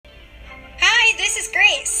this is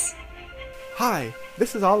Grace. Hi,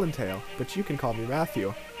 this is Allentail, but you can call me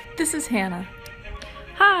Matthew. This is Hannah.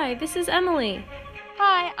 Hi, this is Emily.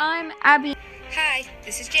 Hi, I'm Abby. Hi,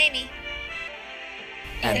 this is Jamie.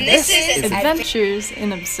 And this is Adventures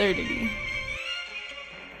in Absurdity.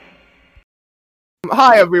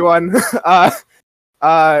 Hi, everyone.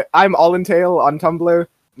 I'm Allentail on Tumblr.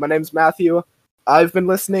 My name's Matthew. I've been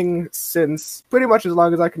listening since pretty much as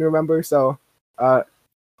long as I can remember, so, a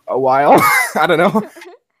while. I don't know.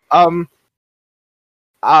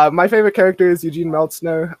 My favorite character is Eugene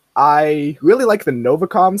Meltzner. I really like the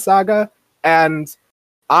Novacom saga, and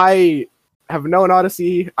I have known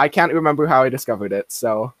Odyssey. I can't remember how I discovered it,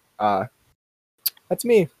 so, that's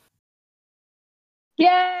me.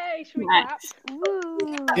 Yay! Should we clap? Woo.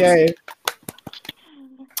 Yay.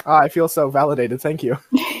 I feel so validated, thank you.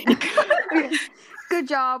 Good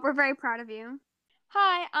job. We're very proud of you.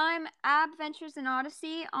 Hi, I'm Adventures in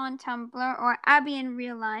Odyssey on Tumblr, or Abby in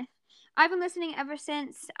real life. I've been listening ever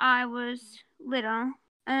since I was little.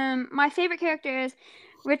 My favorite character is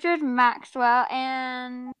Richard Maxwell,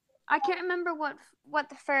 and I can't remember what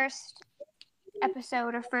the first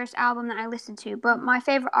episode or first album that I listened to, but my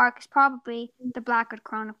favorite arc is probably the Blackwood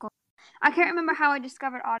Chronicle. I can't remember how I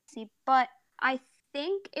discovered Odyssey, but I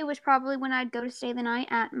think it was probably when I'd go to stay the night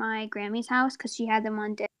at my Grammy's house because she had them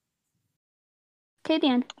on disc. Okay, the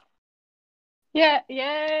end. Yeah,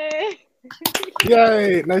 yay!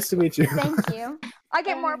 Yay, nice to meet you. Thank you. I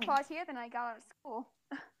get more applause here than I got at school.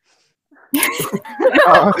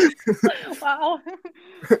 Wow.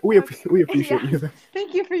 We appreciate you.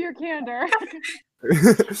 Thank you for your candor.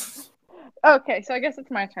 Okay, so I guess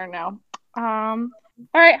it's my turn now.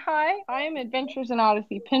 Alright, hi. I am Adventures in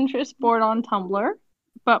Odyssey Pinterest board on Tumblr,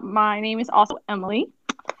 but my name is also Emily.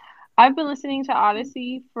 I've been listening to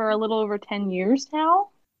Odyssey for a little over 10 years now.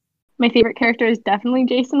 My favorite character is definitely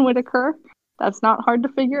Jason Whittaker. That's not hard to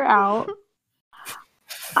figure out.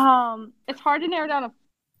 It's hard to narrow down a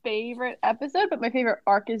favorite episode, but my favorite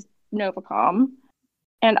arc is Novacom.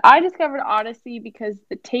 And I discovered Odyssey because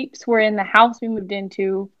the tapes were in the house we moved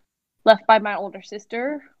into, left by my older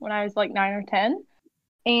sister when I was like 9 or 10.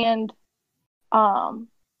 And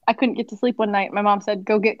I couldn't get to sleep one night. My mom said,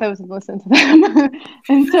 go get those and listen to them.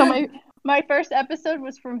 And so my first episode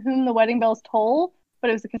was From Whom the Wedding Bells Toll, but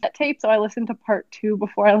it was a cassette tape, so I listened to part 2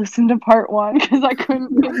 before I listened to part 1 because I couldn't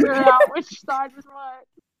figure out which side was what.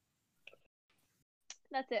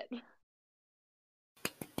 That's it.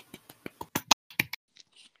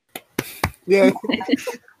 Yeah.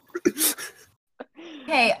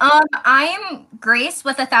 Hey, I'm Grace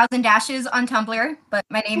with 1,000 dashes on Tumblr, but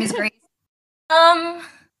my name is Grace.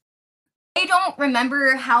 I don't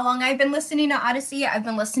remember how long I've been listening to Odyssey. I've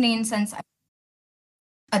been listening since I'm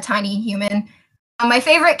a tiny human. My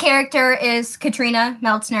favorite character is Katrina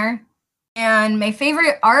Meltzner, and my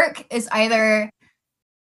favorite arc is either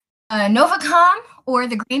Novacom or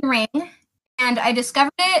The Green Ring, and I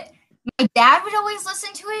discovered it. My dad would always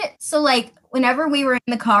listen to it, so like whenever we were in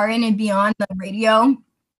the car and it'd be on the radio, I'd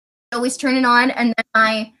always turn it on, and then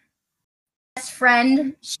my best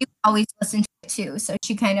friend, she would always listen to it too, so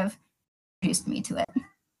she kind of introduced me to it.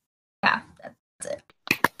 Yeah, that's it.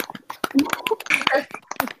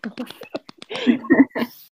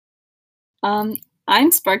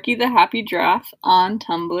 I'm Sparky the Happy Giraffe on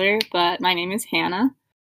Tumblr, but my name is Hannah.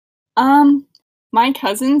 My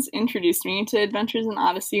cousins introduced me to Adventures in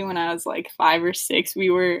Odyssey when I was like 5 or 6. We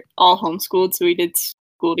were all homeschooled, so we did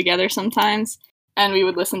school together sometimes, and we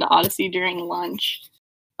would listen to Odyssey during lunch.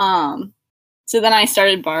 So then I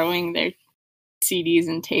started borrowing their CDs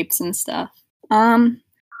and tapes and stuff.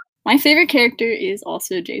 My favorite character is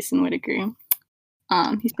also Jason Whittaker.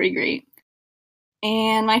 He's pretty great.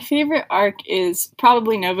 And my favorite arc is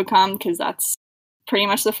probably Novacom, because that's pretty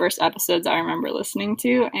much the first episodes I remember listening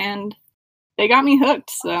to, and they got me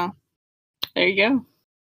hooked, so there you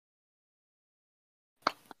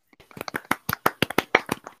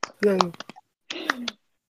Yay.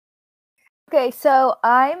 Okay, so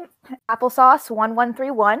I'm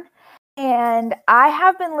Applesauce1131, and I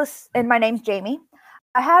have been and my name's Jamie.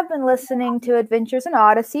 I have been listening to Adventures in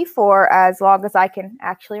Odyssey for as long as I can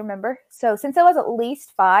actually remember. So since I was at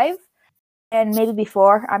least 5, and maybe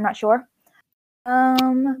before, I'm not sure.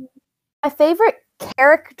 My favorite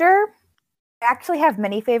character, I actually have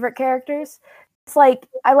many favorite characters. It's like,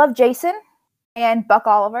 I love Jason, and Buck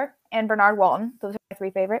Oliver, and Bernard Walton. Those are my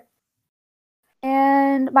 3 favorite.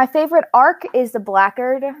 And my favorite arc is the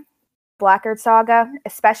Blackguard saga,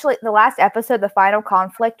 especially the last episode, the final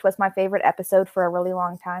conflict, was my favorite episode for a really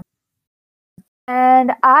long time.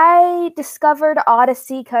 And I discovered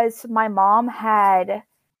Odyssey because my mom had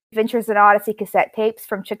Adventures in Odyssey cassette tapes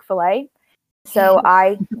from Chick-fil-A. So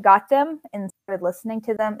I got them and started listening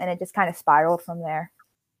to them, and it just kind of spiraled from there.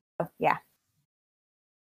 So, yeah.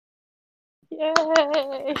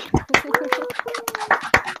 Yay!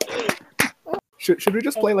 Should we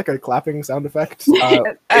just play like a clapping sound effect in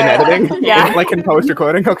editing? Yeah. Like in post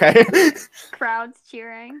recording? Okay. Crowds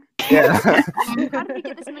cheering. Yeah. How did we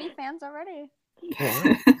get this many fans already?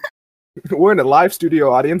 We're in a live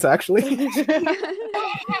studio audience, actually. And Is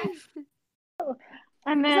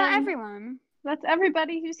then that everyone? that's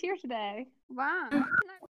everybody who's here today. Wow.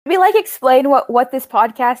 We explain what this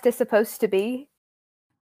podcast is supposed to be.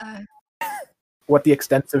 What the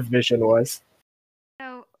extensive vision was.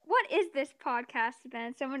 So, what is this podcast,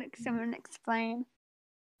 Ben? Someone explain.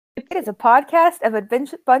 It is a podcast of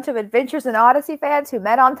bunch of Adventures in Odyssey fans who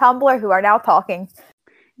met on Tumblr who are now talking.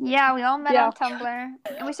 Yeah, we all met Yeah. on Tumblr,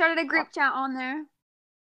 and we started a group chat on there.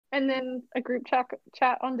 And then a group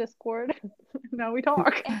chat on Discord. Now we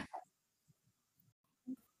talk.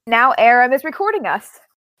 Now Aram is recording us.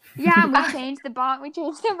 Yeah, we changed the bot. We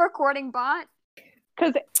changed the recording bot.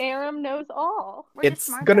 Because Aram knows all. We're just It's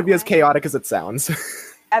smart gonna that be as way. chaotic as it sounds.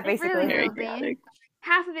 Yeah, It basically. really Very will be. chaotic.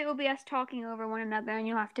 Half of it will be us talking over one another, and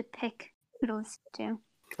you'll have to pick who to listen to.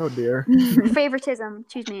 Oh dear. Favoritism,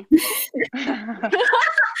 choose me.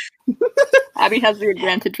 Abby has the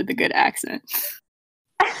advantage with a good accent.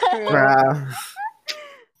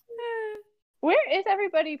 Where is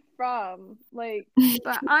everybody from? Like,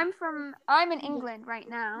 But I'm in England right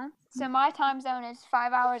now, so my time zone is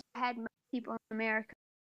 5 hours ahead of most people in America.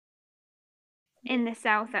 In the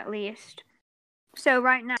South, at least. So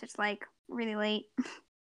right now, it's like really late.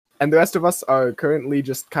 And the rest of us are currently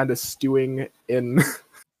just kind of stewing in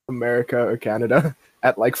America or Canada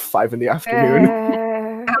at like 5 in the afternoon.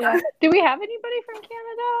 yeah. Do we have anybody from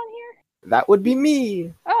Canada on here? That would be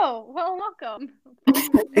me. Oh, well, welcome.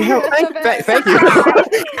 Thank you.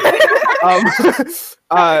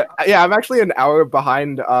 Yeah, I'm actually an hour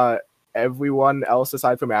behind everyone else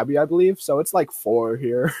aside from Abby, I believe. So it's like 4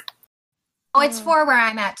 here. Oh, it's 4 where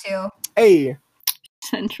I'm at too. Hey,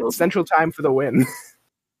 Central. Central Time for the win.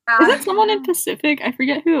 Is it someone in Pacific? I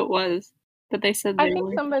forget who it was, but they said they I think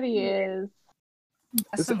were. somebody is.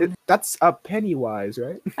 That's Pennywise,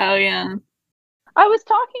 right? Oh yeah. I was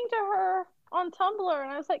talking to her on Tumblr,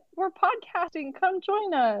 and I was like, "We're podcasting. Come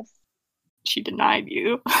join us." She denied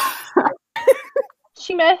you.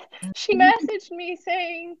 She messaged me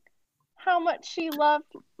saying how much she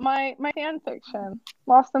loved my fan fiction,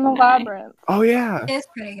 Lost in the Nice. Labyrinth. Oh yeah. It is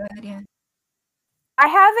pretty good, yeah. I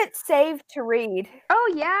have it saved to read.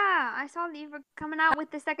 Oh yeah, I saw that you were coming out with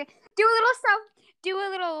the second. Do a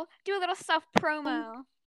little self promo.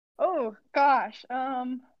 Oh gosh.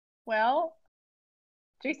 Well,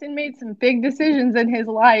 Jason made some big decisions in his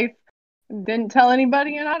life and didn't tell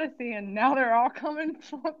anybody in Odyssey, and now they're all coming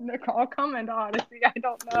to Odyssey. I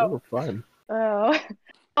don't know. Oh, fun. Oh.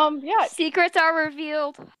 Yeah. Secrets are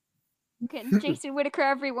revealed. Okay, Jason Whittaker,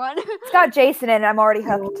 everyone. It's got Jason in it. I'm already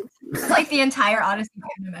hooked. It's like the entire Odyssey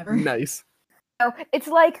fandom ever. Nice. So it's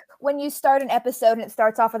like when you start an episode and it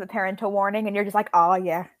starts off with a parental warning, and you're just like, "Oh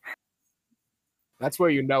yeah." That's where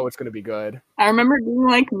you know it's gonna be good. I remember being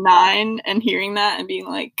like 9 and hearing that and being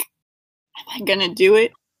like, "Am I gonna do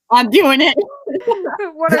it? I'm doing it."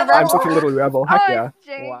 What a I'm such a rebel. little rebel. Heck Oh, yeah.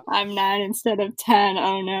 Jay. Wow. I'm 9 instead of 10.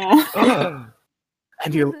 Oh no.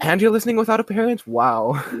 And you're listening without a parent?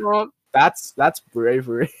 Wow. Well, That's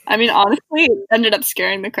bravery. I mean, honestly, it ended up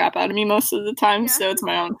scaring the crap out of me most of the time, Yeah. so it's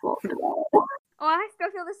my own fault for that. Oh, I still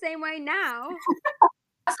feel the same way now.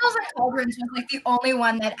 Castles and Cauldrons was like the only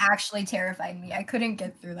one that actually terrified me. I couldn't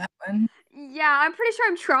get through that one. Yeah, I'm pretty sure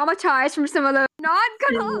I'm traumatized from some of those. Not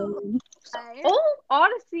gonna lie. Old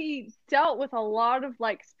Odyssey dealt with a lot of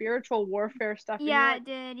like spiritual warfare stuff. and Yeah, you're it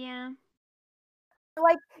did. Yeah.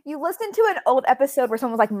 Like you listen to an old episode where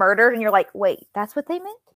someone was like murdered, and you're like, "Wait, that's what they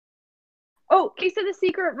meant?" Oh, Case of the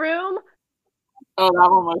Secret Room. Oh,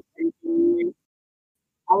 that one was creepy.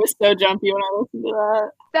 I was so jumpy when I listened to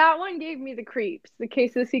that. That one gave me the creeps. The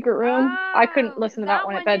Case of the Secret Room. I couldn't listen to that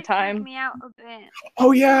one at did bedtime. freak me out a bit.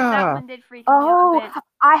 Oh That yeah. one did freak me out a bit. Oh,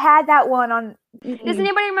 I had that one on. Does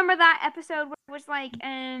anybody remember that episode where it was like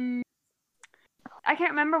I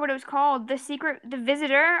can't remember what it was called. The Secret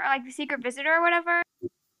Visitor, or like the Secret Visitor or whatever.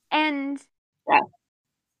 And Yeah.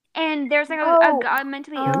 and there's like Oh. a guy,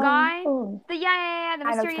 mentally ill guy. Oh. The the I know what you're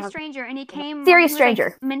mysterious talking- stranger, and he came. Mysterious he was, like,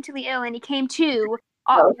 stranger. mentally ill, and he came to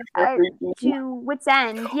That was so creepy. to Wits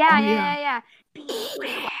End. Yeah, Oh, yeah.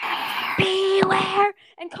 Beware.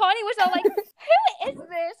 And Connie was all like, "Who is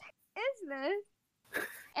this? Is this?"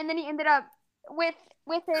 And then he ended up with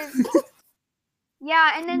his.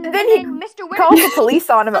 Yeah, and then And then he Mr. Called Whittaker, the police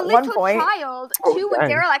on him a at one little point. child, Oh, to a dang.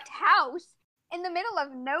 derelict house in the middle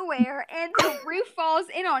of nowhere, and the roof falls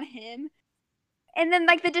in on him. And then,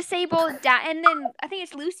 like, the disabled dad, and then I think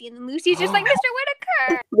it's Lucy, and then Lucy's just like, Mr.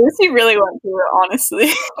 Whitaker! Lucy really went through it,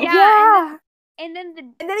 honestly. Yeah. And then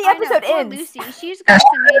the episode poor ends. Lucy, she's got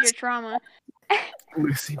some major trauma.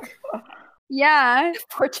 Lucy. Yeah.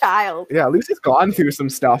 Poor child. Yeah, Lucy's gone through some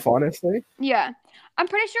stuff, honestly. Yeah. I'm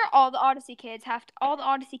pretty sure all the Odyssey kids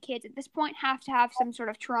at this point have to have some sort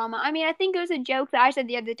of trauma. I mean, I think it was a joke that I said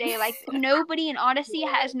the other day, like, nobody in Odyssey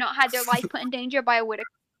has not had their life put in danger by a Whitaker.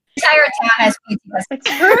 Entire town has PTSD. It's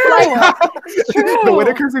true. It's true. The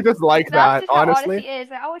Whitakers are just like That's that, just how honestly. Odyssey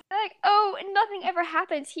is. I always feel like, oh, nothing ever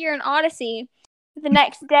happens here in Odyssey. The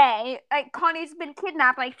next day, like, Connie's been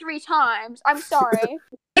kidnapped like 3 times. I'm sorry.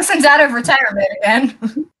 Jason's out of retirement again.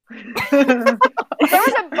 There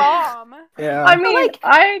was a bomb. Yeah. I mean,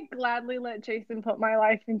 I gladly let Jason put my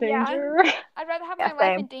life in Yeah. danger. I'd rather have Yeah, my life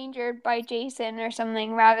same. endangered by Jason or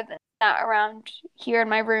something rather than that around here in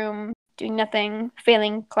my room doing nothing,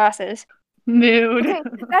 failing classes. Mood. Okay,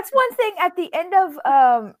 that's one thing at the end of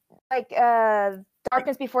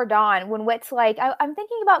Darkness Before Dawn, when Wit's like, I'm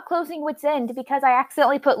thinking about closing Wit's End because I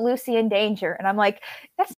accidentally put Lucy in danger. And I'm like,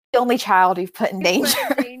 that's the only child you've put in danger.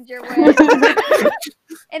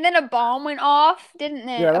 And then a bomb went off, didn't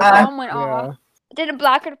it? Yeah, A that's- bomb went off. Didn't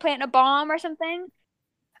Blackwood plant a bomb or something?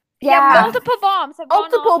 Yeah. Multiple bombs have gone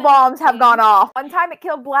Multiple off. bombs have gone off. One time it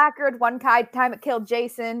killed Blackguard, one time it killed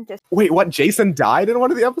Jason. Just Wait, what? Jason died in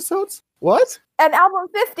one of the episodes? What? and album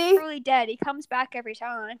 50. Really dead. He comes back every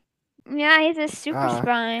time. Yeah, he's a super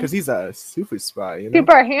spy. Because he's a super spy, you know?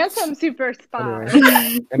 Super handsome, super spy.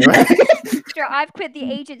 Anyway. Sure, I've quit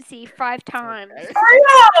the agency 5 times.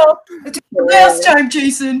 Last time,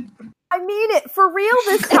 Jason. I mean it for real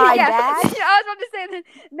this time, Yeah, Dad. I was about to say that.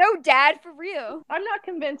 No, Dad, for real. I'm not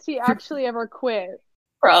convinced he actually ever quit.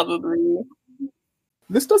 Probably.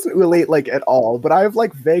 This doesn't relate, like, at all, but I have,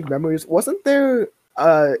 like, vague memories. Wasn't there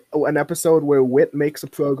an episode where Wit makes a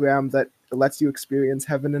program that lets you experience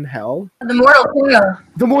heaven and hell? The Mortal Coil.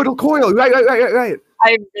 The Mortal Coil! Right.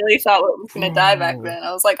 I really thought Whit was gonna die back then.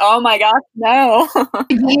 I was like, oh my gosh, no.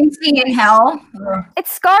 Unity in hell. It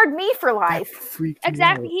scarred me for life. Freaked me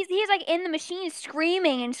Exactly. out. He's like in the machine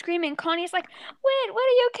screaming and screaming. Connie's like, "What? What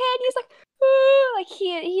are you okay?" And he's like, "Oh," like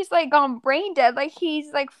he's like gone brain dead. Like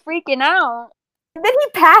he's like freaking out. And then he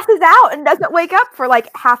passes out and doesn't wake up for like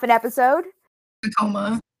half an episode.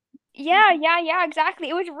 Coma. Yeah, exactly.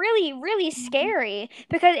 It was really, really scary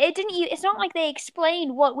because it didn't. It's not like they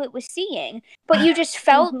explained what Whit was seeing, but you just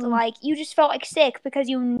felt like sick because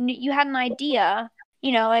you had an idea.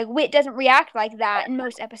 You know, like Whit doesn't react like that in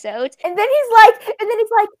most episodes. And then he's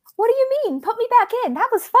like, "What do you mean? Put me back in. That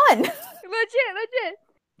was fun." Legit.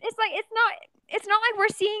 It's not like we're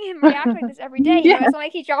seeing him react like this every day. You know, it's not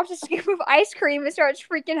like he drops a scoop of ice cream and starts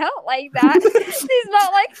freaking out like that. He's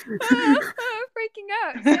not like freaking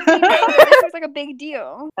out. So he made it was like a big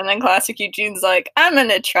deal. And then classic Eugene's like, I'm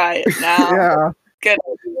gonna try it now. Yeah. Good.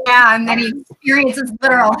 Yeah, and then he experiences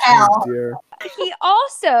literal hell. Dear. He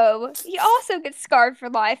also gets scarred for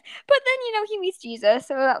life. But then he meets Jesus,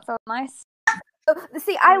 so that's so nice.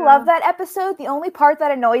 See, I love that episode. The only part that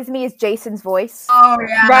annoys me is Jason's voice. Oh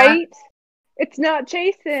yeah. Right? It's not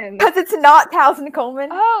Jason. Because it's not Towson Coleman.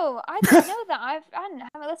 Oh, I didn't know that. I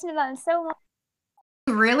haven't listened to that in so long.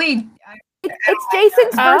 Really? It's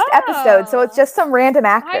Jason's first episode, so it's just some random I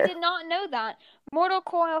actor. did not know that. Mortal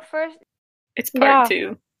Coil first. It's part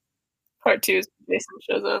 2. Part 2 is when Jason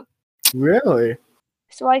shows up. Really?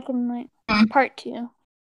 So I can part 2.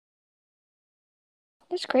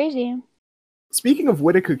 That's crazy. Speaking of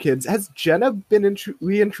Whitaker kids, has Jenna been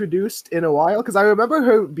reintroduced in a while? Because I remember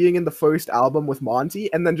her being in the first album with Monty,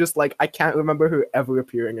 and then just, like, I can't remember her ever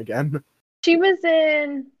appearing again. She was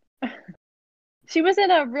in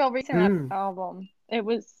a real recent album. It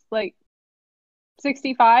was like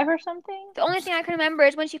 65 or something. The only thing I can remember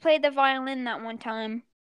is when she played the violin that one time.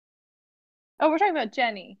 Oh, we're talking about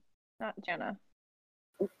Jenny, not Jenna.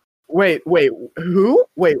 Wait, who?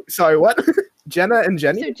 Wait, sorry, what? Jenna and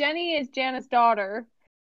Jenny? So Jenny is Jana's daughter.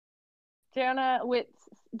 Jana Witt's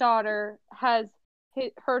daughter has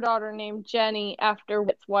her daughter named Jenny after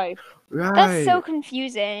Witt's wife. Right. That's so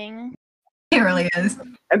confusing. It really is.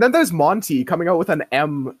 And then there's Monty coming out with an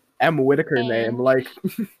M Whitaker name. Like,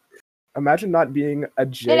 imagine not being a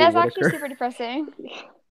J It is Whitaker. actually super depressing.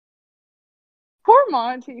 Poor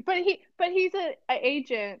Monty, but he's an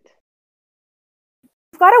agent.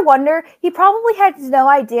 You've got to wonder, he probably had no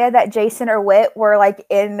idea that Jason or Whit were like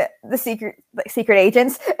in the secret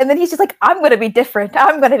agents, and then he's just like, I'm going to be different.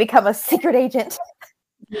 I'm going to become a secret agent.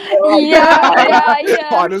 Yeah.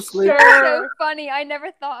 Honestly. Sure. So funny. I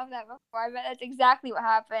never thought of that before. I bet that's exactly what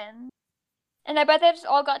happened. And I bet they just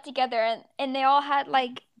all got together and they all had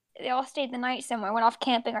they all stayed the night somewhere, went off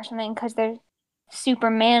camping or something because they're super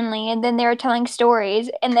manly. And then they were telling stories,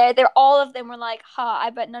 and they're all of them were like, "Ha! I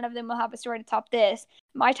bet none of them will have a story to top this.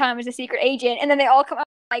 My time as a secret agent." And then they all come up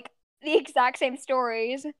with, like, the exact same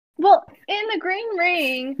stories. Well, in the Green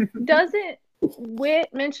Ring, doesn't Wit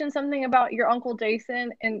mention something about your Uncle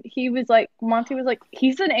Jason? And he was like, Monty was like,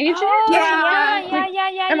 he's an agent? Oh, Like,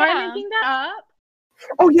 yeah. Am I making that up?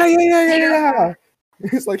 Oh yeah.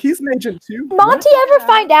 It's like he's an agent too. Monty ever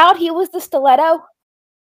find out he was the stiletto?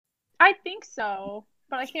 I think so,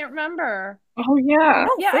 but I can't remember. Oh yeah. I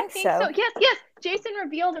don't I think so. Yes. Jason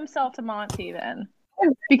revealed himself to Monty then.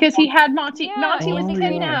 Because he had Monty. Yeah, Monty was he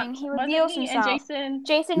kidnapped. he wasn't reveals he? himself. And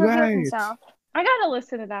Jason Right. revealed himself. I gotta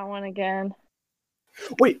listen to that one again.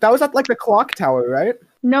 Wait, that was at like the clock tower, right?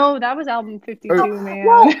 No, that was album 52, Oh, man.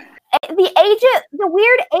 well, the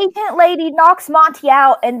weird agent lady knocks Monty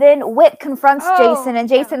out, and then Wit confronts Oh, Jason, and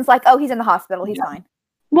yeah. Jason's like, "Oh, he's in the hospital. He's fine."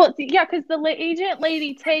 Well, yeah, because the agent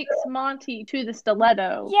lady takes Monty to the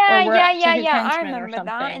stiletto. Yeah. to his I henchman or remember that in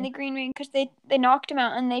something. the Green Ring because they knocked him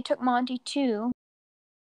out and they took Monty too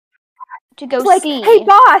to go It's like, see. "Hey,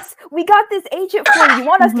 boss, we got this agent for you. You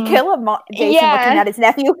want us to Mhm. kill him?" Jason Yeah. looking at his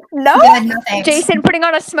nephew. No. Good, no thanks. Jason putting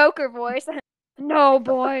on a smoker voice. No,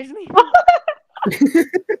 boys.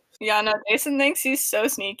 Yeah, no, Jason thinks he's so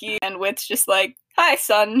sneaky, and Wit's just like, "Hi,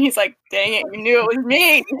 son." And he's like, "Dang it, you knew it was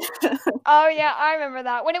me." Oh yeah, I remember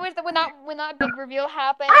that when that big reveal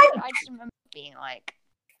happened. I just remember being like,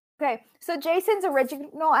 Okay, so Jason's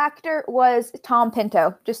original actor was Tom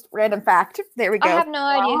Pinto. Just random fact. There we go. I have no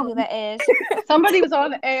idea who that is. Somebody was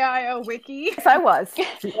on the AIO wiki. Yes, I was. I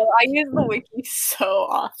use the wiki so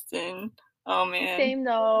often. Oh man. Same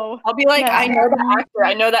though. I'll be like, Yeah. I know the actor.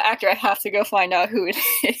 I know the actor. I have to go find out who it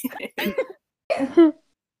is.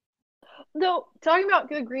 Though, talking about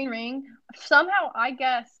the Green Ring, somehow I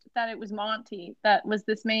guessed that it was Monty that was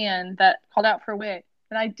this man that called out for Wit.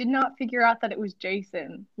 And I did not figure out that it was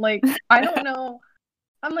Jason. Like, I don't know.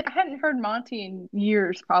 I'm like, I hadn't heard Monty in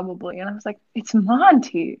years, probably. And I was like, it's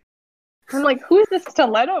Monty. I'm like, who's this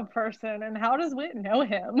stiletto person? And how does Wit know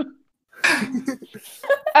him?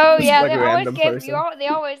 Oh Just yeah, like they a always random gave person. they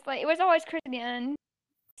always like it was always Chris at the end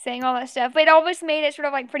saying all that stuff, but it always made it sort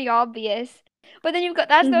of like pretty obvious. But then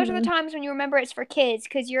those are the times when you remember it's for kids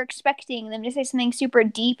because you're expecting them to say something super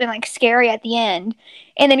deep and like scary at the end,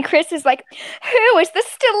 and then Chris is like, "Who is the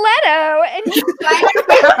stiletto?"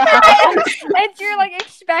 And you're like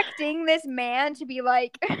expecting this man to be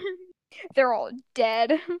like, "They're all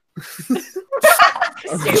dead."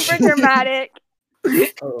 Super dramatic.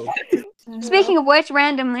 Oh. Speaking of which,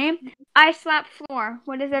 randomly, I Slap Floor.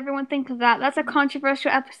 What does everyone think of that? That's a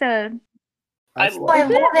controversial episode. I That's Oh, I like-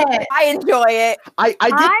 love it. I enjoy it. I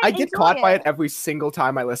get enjoy caught by it. it every single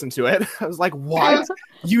time I listen to it. I was like, what?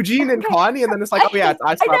 Eugene and Connie, and then it's like, oh yeah, it's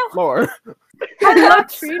I I Slap know. Floor. I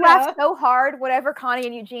love Trina. laugh so hard whenever Connie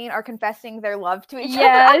and Eugene are confessing their love to each other.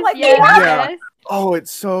 Yes, I'm like, Yeah. Oh,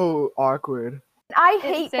 it's so awkward. I It's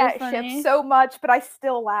hate so that funny. ship so much, but I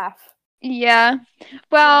still laugh. Yeah.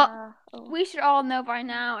 Well, we should all know by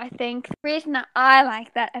now, I think. The reason that I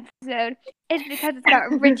like that episode is because it's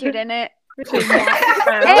got Richard in it. And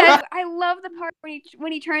I love the part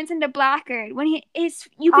when he turns into Blackguard. When you can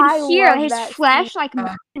I hear love his that flesh like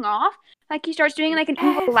melting off. Like he starts doing like an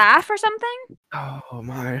evil laugh or something. Oh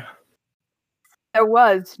my. There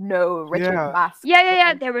was no Richard Yeah. Mask.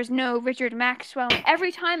 Yeah. There was no Richard Maxwell.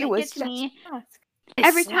 Every time it was gets just me. Mask.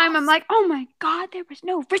 Every time I'm like, oh my god, there was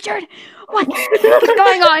no Richard. What is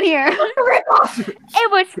going on here?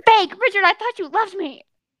 It was fake. Richard, I thought you loved me.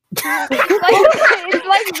 It's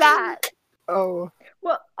like that. Oh.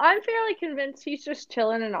 Well, I'm fairly convinced he's just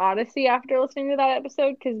chilling in Odyssey after listening to that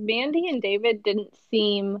episode because Mandy and David didn't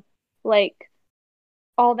seem like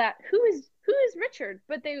all that. Who is Richard?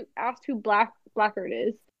 But they asked who Blackguard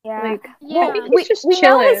is. Yeah. Like, Yeah. maybe he's we just we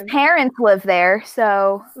know his chilling. parents live there,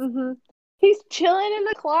 so He's chilling in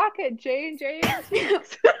the clock at J&J.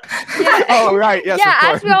 Oh right. Yes. Yeah, of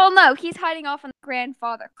course. as we all know, he's hiding off on the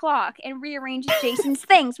grandfather clock and rearranges Jason's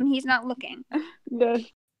things when he's not looking.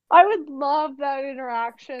 I would love that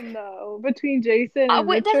interaction though between Jason and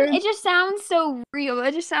Richard. It just sounds so real.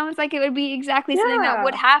 It just sounds like it would be exactly something that Yeah.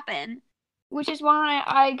 would happen. Which is why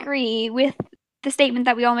I agree with the statement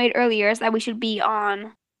that we all made earlier, is that we should be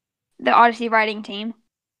on the Odyssey writing team.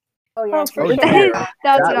 oh yeah. for Oh, sure. yeah.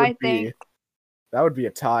 That's That what I would think. be- That would be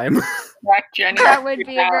a time. Back Jenny. That would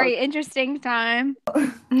be a very interesting time.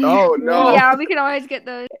 Oh no. Yeah, we could always get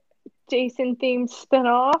those. Jason themed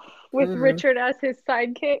spinoff with Mhm. Richard as his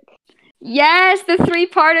sidekick. Yes, the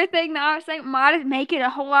 3-parter thing that I was saying, might make it a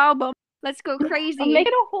whole album. Let's go crazy. I'll make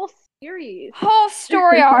it a whole series. Whole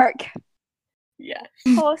story arc. Yeah.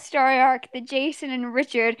 Whole story arc. The Jason and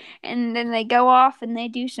Richard, and then they go off and they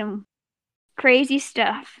do some crazy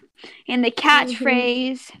stuff. And the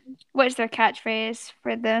catchphrase. What's their catchphrase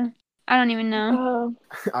for the? I don't even know.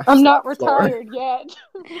 I'm not retired yet.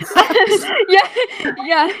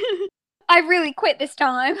 yeah. I really quit this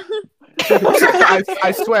time.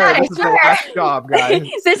 I swear, this is the last job, guys.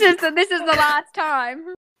 This is the last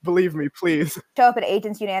time. Believe me, please. Show up at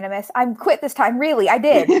Agents Unanimous. I'm quit this time. Really, I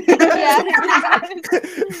did.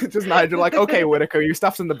 Just Nigel, like, okay, Whitaker, your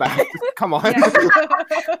stuff's in the back. Come on.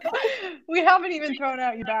 We haven't even thrown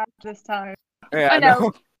out your badge this time. Yeah, I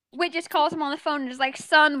know. Whit just calls him on the phone and is like,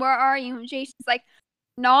 "Son, where are you?" And Jason's like,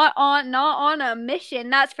 "Not on a mission,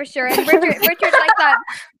 that's for sure." And Richard's like that.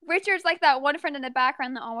 Richard's like that one friend in the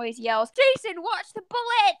background that always yells, "Jason, watch the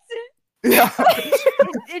bullets!" Yeah.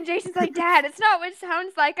 And Jason's like, "Dad, it's not what it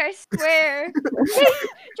sounds like, I swear."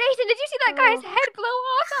 Jason, did you see that guy's head blow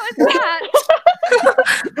off? That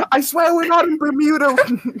was bad. I swear we're not in Bermuda,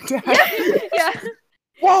 Dad. Yeah.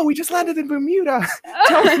 Whoa, we just landed in Bermuda.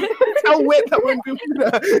 Tell Whit that we're in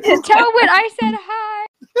Bermuda. Tell Whit I said hi.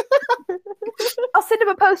 I'll send him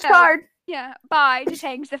a postcard. Yeah, bye. Just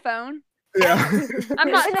hangs the phone. Yeah.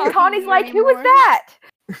 I'm not And talking then Connie's to you like, "Who was anymore." that?"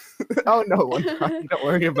 Oh, no one. Don't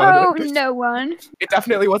worry about Oh, it. no one. It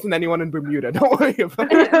definitely wasn't anyone in Bermuda. Don't worry about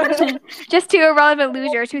it. Just two irrelevant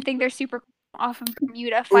losers who think they're super off in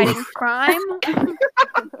Bermuda fighting crime.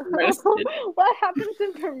 What happens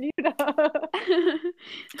in Bermuda?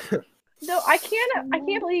 No, I can't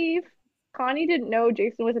believe Connie didn't know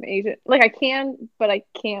Jason was an agent. Like, I can, but I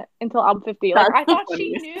can't until I'm 50. Like, I thought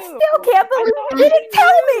she knew. Still can't believe you didn't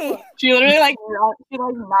tell me. She literally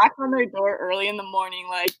knocked on their door early in the morning,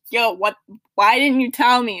 like, "Yo, what? Why didn't you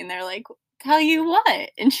tell me?" And they're like, "Tell you what?"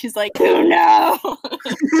 And she's like, "Oh no."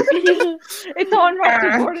 It's on Rusty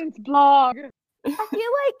Gordon's blog. I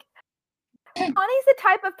feel like Connie's the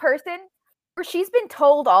type of person where she's been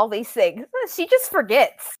told all these things. She just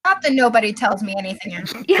forgets. Not that nobody tells me anything.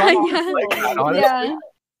 Yeah. Honestly. Yeah.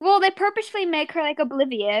 Well, they purposely make her like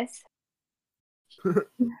oblivious.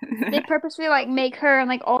 They purposely like make her and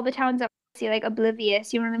like all the towns up like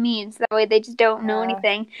oblivious. You know what I mean? So that way they just don't know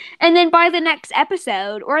anything. And then by the next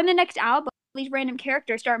episode or in the next album, these random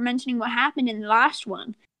characters start mentioning what happened in the last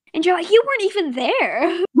one, and you're like, you weren't even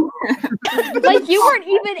there. Like you weren't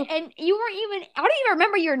even. I don't even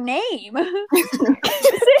remember your name.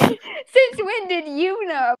 Since when did you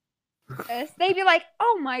know this? They'd be like,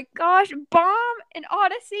 "Oh my gosh, Bomb and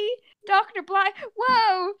Odyssey, Dr. Black,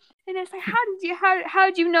 whoa!" And it's like,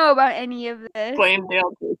 how'd you know about any of this? Blame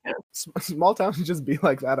Dale. Small towns just be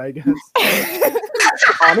like that, I guess.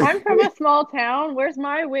 I'm from a small town. Where's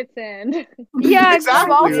my wits end? Yeah,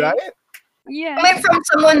 Exactly, right? Yeah. Coming from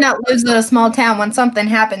someone that lives in a small town, when something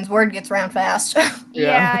happens, word gets around fast.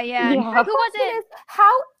 Yeah. Yeah. Who was it? How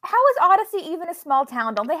is Odyssey even a small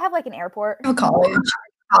town? Don't they have like an airport? A college,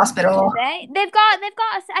 hospital. They've got.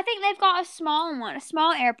 I think they've got a small one, a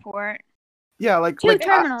small airport. Yeah, like Two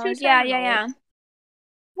terminals. two Yeah. terminals.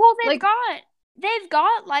 Well, they've Like-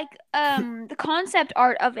 got like the concept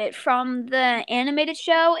art of it from the animated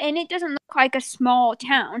show, and it doesn't look like a small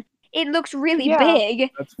town. It looks really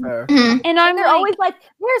big, That's fair. Mhm. and I'm They're like, always like,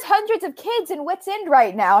 "There's hundreds of kids in Wits End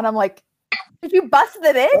right now," and I'm like, "Did you bust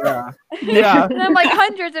them in?" Yeah. Yeah. and I'm like,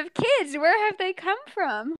 hundreds of kids. Where have they come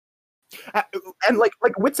from? And like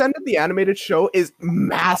Wits End of the animated show is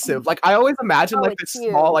massive. Like I always imagine Oh, like it's this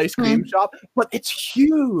small huge. ice cream shop, but it's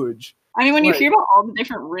huge. I mean, when you Right. hear about all the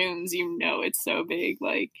different rooms, you know it's so big.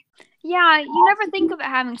 Like, Yeah, you never think of it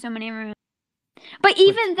having so many rooms. But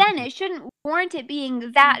even then, it shouldn't warrant it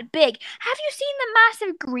being that big. Have you seen the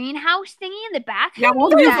massive greenhouse thingy in the back? yeah, well,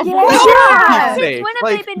 Look at that. Yeah. Since when have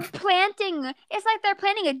Like- they been planting? It's like they're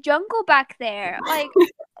planting a jungle back there. Like,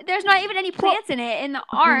 there's not even any plants in it in the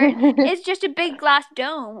art. It's just a big glass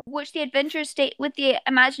dome, which the Adventure State with the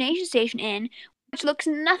Imagination Station in, which looks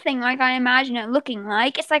nothing like I imagine it looking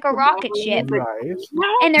like. It's like a rocket ship, Right.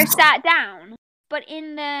 and they're sat down. But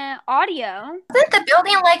in the audio, Isn't the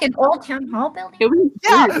building like an old town hall building? it was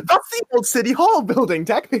Yeah, that's the old city hall building,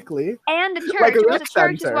 technically. and the church, Like a it was rec a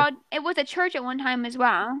church as center. well. It was a church at one time as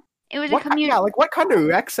well. It was a What community. what kind of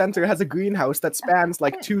rec center has a greenhouse that spans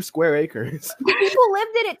like 2 square acres? People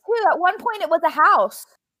lived in it too. At one point, it was a house.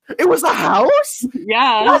 It was a house?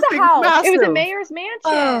 yeah. It was That a thing's house. massive. It was a mayor's mansion.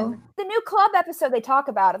 Oh. The new club episode, they talk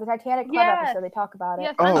about it. The Titanic club Yes. episode, they talk about it.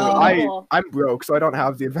 Yes, Oh, unbelievable. I'm broke, so I don't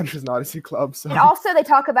have the Adventures in Odyssey Club. So And also, they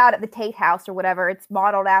talk about it, the Tate House or whatever. It's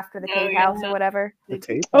modeled after the Oh, Tate yeah. House or whatever. the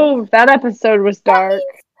tape. Oh, that episode was dark.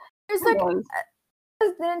 There's like was.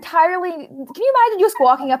 an entirely. Can you imagine just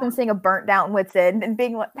walking up and seeing a burnt down Wits End and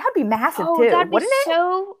being like, that'd be massive Oh, too, that'd be wouldn't it?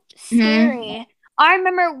 so scary. I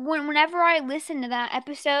remember whenever I listened to that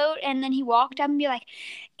episode, and then he walked up and be like,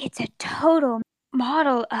 "It's a total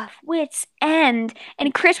model of Wits End,"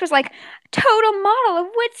 and Chris was like, "Total model of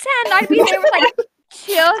Wits End." I'd be there with like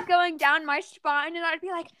chills going down my spine, and I'd be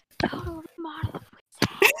like, "Total model of Wits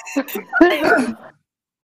End."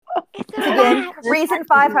 It's a Again, rat. reason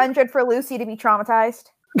 500 for Lucy to be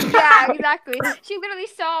traumatized. Yeah, exactly. She literally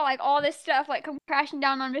saw like all this stuff like come crashing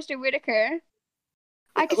down on Mr. Whitaker.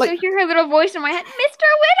 I could still hear her little voice in my head, "Mr.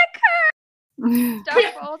 Whitaker!"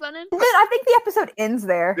 Stuff falls on him. And then I think the episode ends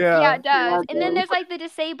there. Yeah, it does. Yeah, And then there's like the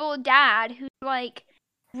disabled dad who's like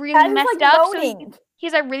really That is messed like up. So moaning.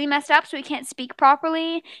 he's like really messed up, so he can't speak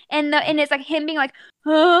properly. And it's like him being like,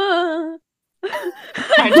 "Ah."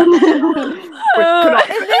 Then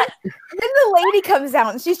the lady comes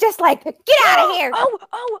out and she's just like, "Get out of here!"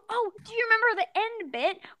 Oh, do you remember the end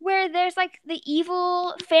bit where there's like the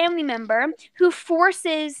evil family member who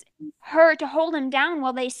forces her to hold him down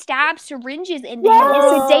while they stab syringes into him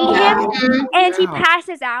and sedate him, and he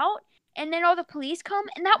passes out, and then all the police come,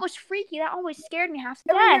 and that was freaky. That always scared me half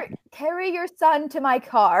to death. Carry your son to my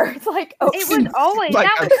car. It's like, oh, It was always Like,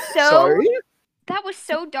 that was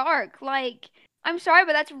so dark. Like, I'm sorry,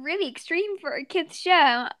 but that's really extreme for a kid's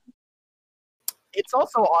show. It's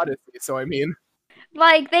also Odyssey, so I mean.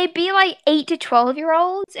 Like, they'd be like 8 to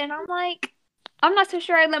 12-year-olds, and I'm like, I'm not so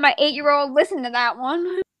sure I'd let my 8-year-old listen to that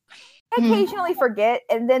one. I occasionally forget,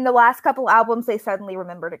 and then the last couple albums they suddenly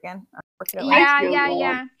remembered again. Unfortunately.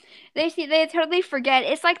 Yeah. They totally forget.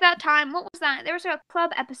 It's like that time. What was that? There was a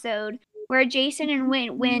club episode where Jason and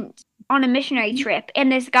went on a missionary trip,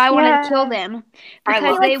 and this guy wanted to kill them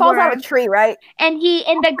because He they falls were. out of a tree, right? And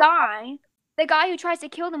the guy who tries to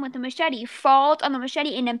kill them with the machete falls on the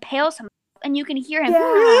machete and impales him, and you can hear him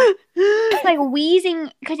like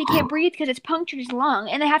wheezing because he can't breathe because it's punctured his lung,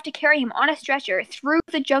 and they have to carry him on a stretcher through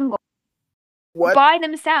the jungle by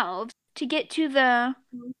themselves to get to the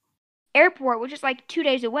airport, which is like 2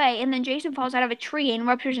 days away, and then Jason falls out of a tree and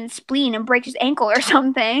ruptures his spleen and breaks his ankle or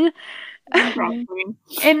something. And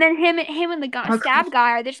then him and the stab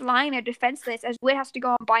guy are just lying there defenseless as Whit has to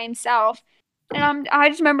go on by himself. And I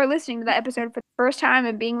just remember listening to that episode for the first time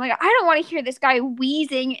and being like, I don't want to hear this guy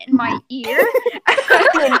wheezing in my ear.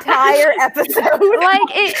 The entire episode. Like,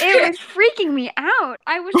 it was freaking me out.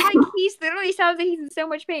 I was like, he's literally sounds like he's in so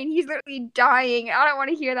much pain. He's literally dying. I don't want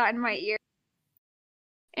to hear that in my ear.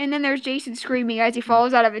 And then there's Jason screaming as he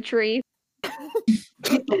falls out of a tree.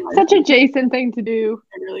 Such a Jason thing to do.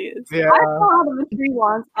 It really is. Yeah. I fell out of a tree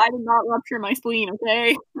once. I did not rupture my spleen,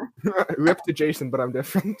 okay? Rip to Jason, but I'm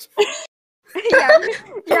different. yeah.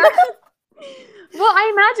 Well,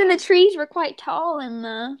 I imagine the trees were quite tall in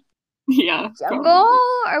the jungle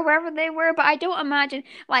or wherever they were, but I don't imagine,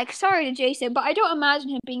 like, sorry to Jason, but I don't imagine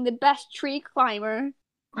him being the best tree climber.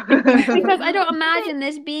 Because I don't imagine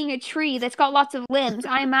this being a tree that's got lots of limbs.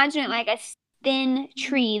 I imagine it like a thin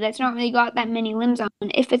tree that's not really got that many limbs on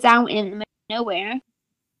if it's out in the middle of nowhere.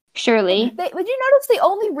 Surely. Would you notice they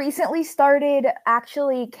only recently started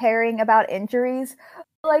actually caring about injuries?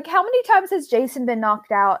 Like, how many times has Jason been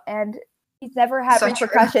knocked out and he's never had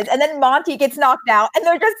repercussions? And then Monty gets knocked out and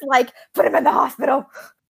they're just like, put him in the hospital.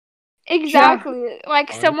 Exactly. Yeah.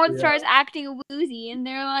 Like, someone starts acting woozy and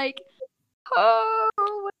they're like, oh,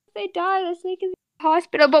 what if they die? Let's take him to the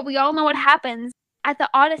hospital. But we all know what happens at the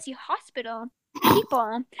Odyssey Hospital.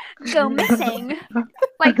 People go missing.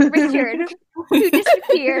 Like Richard, who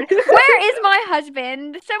disappeared. Where is my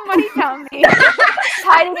husband? Somebody tell me.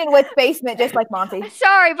 Hiding in Whit's basement, just like Monty.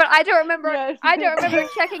 Sorry, but I don't remember. Yes. I don't remember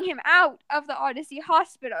checking him out of the Odyssey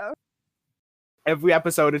Hospital. Every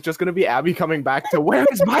episode is just going to be Abby coming back to, where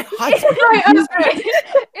is my husband?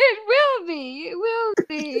 It will be. It will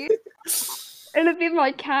be. It'll be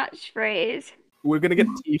my catchphrase. We're going to get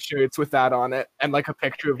t-shirts with that on it and like a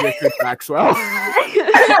picture of Richard Maxwell. I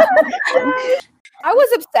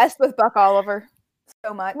was obsessed with Buck Oliver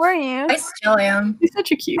so much. Were you? I still am. He's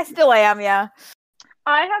such a cute. I still am, yeah.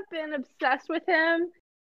 I have been obsessed with him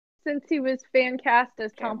since he was fan cast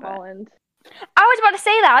as Tom Holland. I was about to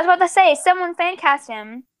say that. I was about to say someone fan cast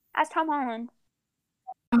him as Tom Holland.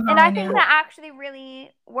 And I think that actually really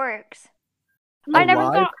works. I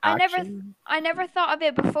never thought of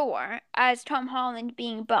it before as Tom Holland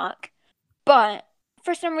being Buck, but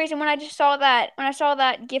for some reason when I saw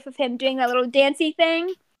that gif of him doing that little dancey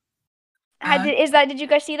thing, did you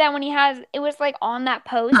guys see that when it was like on that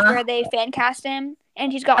post where they fan cast him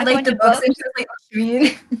and he's got like a bunch of books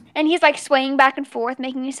and he's like swaying back and forth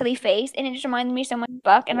making a silly face, and it just reminded me so much of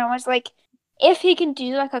Buck, and I was like, if he can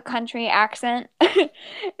do like a country accent, then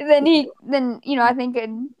I think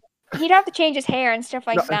he'd have to change his hair and stuff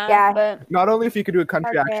like No, that. yeah. But Not only if you could do a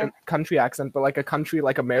country Okay. accent, but like a country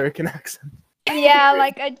like American accent. yeah,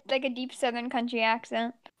 like a deep Southern country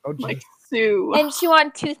accent. Oh, jeez. Like Sue. And she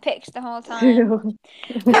wanted toothpicks the whole time.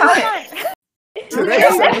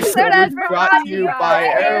 Today's episode is brought to you by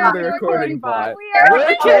Aaron the Recording Bot. We are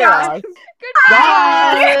We're chaos.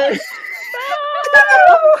 Goodbye.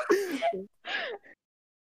 Bye.